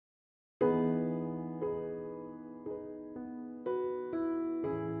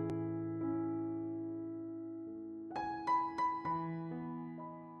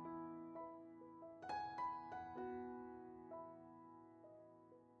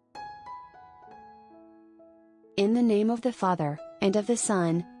In the name of the Father, and of the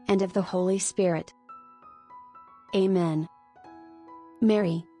Son, and of the Holy Spirit. Amen.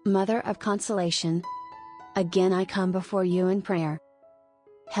 Mary, Mother of Consolation, again I come before you in prayer.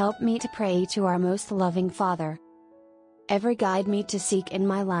 Help me to pray to our most loving Father. Ever guide me to seek in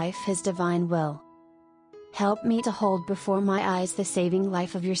my life His divine will. Help me to hold before my eyes the saving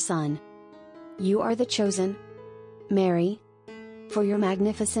life of your Son. You are the chosen, Mary, for your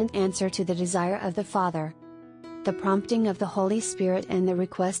magnificent answer to the desire of the Father, the prompting of the Holy Spirit and the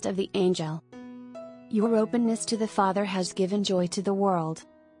request of the angel. Your openness to the Father has given joy to the world.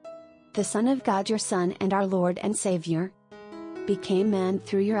 The Son of God, your Son and our Lord and Savior, became man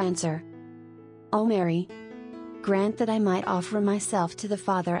through your answer. O Mary, grant that I might offer myself to the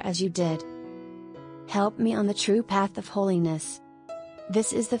Father as you did. Help me on the true path of holiness.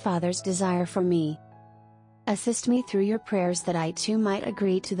 This is the Father's desire for me. Assist me through your prayers that I too might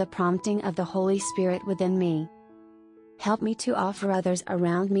agree to the prompting of the Holy Spirit within me. Help me to offer others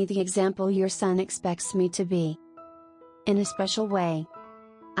around me the example your Son expects me to be. In a special way,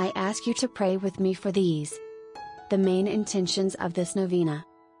 I ask you to pray with me for these, the main intentions of this novena.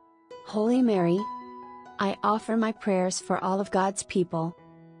 Holy Mary, I offer my prayers for all of God's people,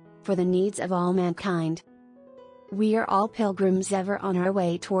 for the needs of all mankind. We are all pilgrims ever on our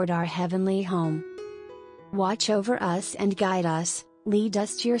way toward our heavenly home. Watch over us and guide us, lead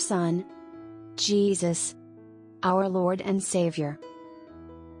us to your Son, Jesus, our Lord and Savior.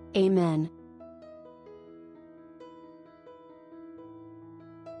 Amen.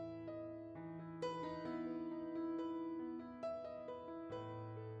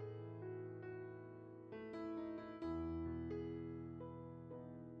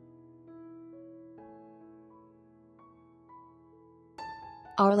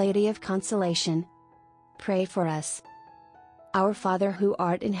 Our Lady of Consolation, pray for us. Our Father who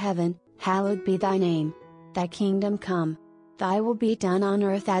art in heaven, hallowed be thy name. Thy kingdom come, thy will be done on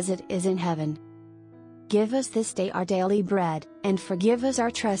earth as it is in heaven. Give us this day our daily bread, and forgive us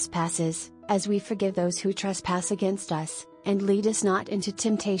our trespasses, as we forgive those who trespass against us, and lead us not into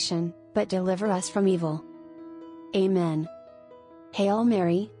temptation, but deliver us from evil. Amen. Hail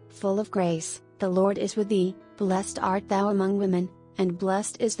Mary, full of grace, the Lord is with thee, blessed art thou among women, and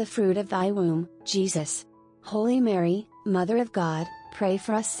blessed is the fruit of thy womb, Jesus. Holy Mary, Mother of God, pray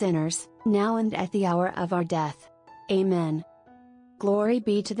for us sinners, now and at the hour of our death. Amen. Glory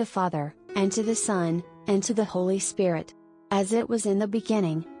be to the Father, and to the Son, and to the Holy Spirit, as it was in the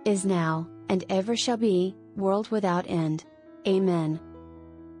beginning, is now, and ever shall be, world without end. Amen.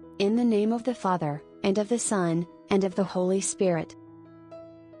 In the name of the Father, and of the Son, and of the Holy Spirit.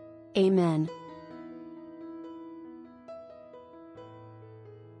 Amen.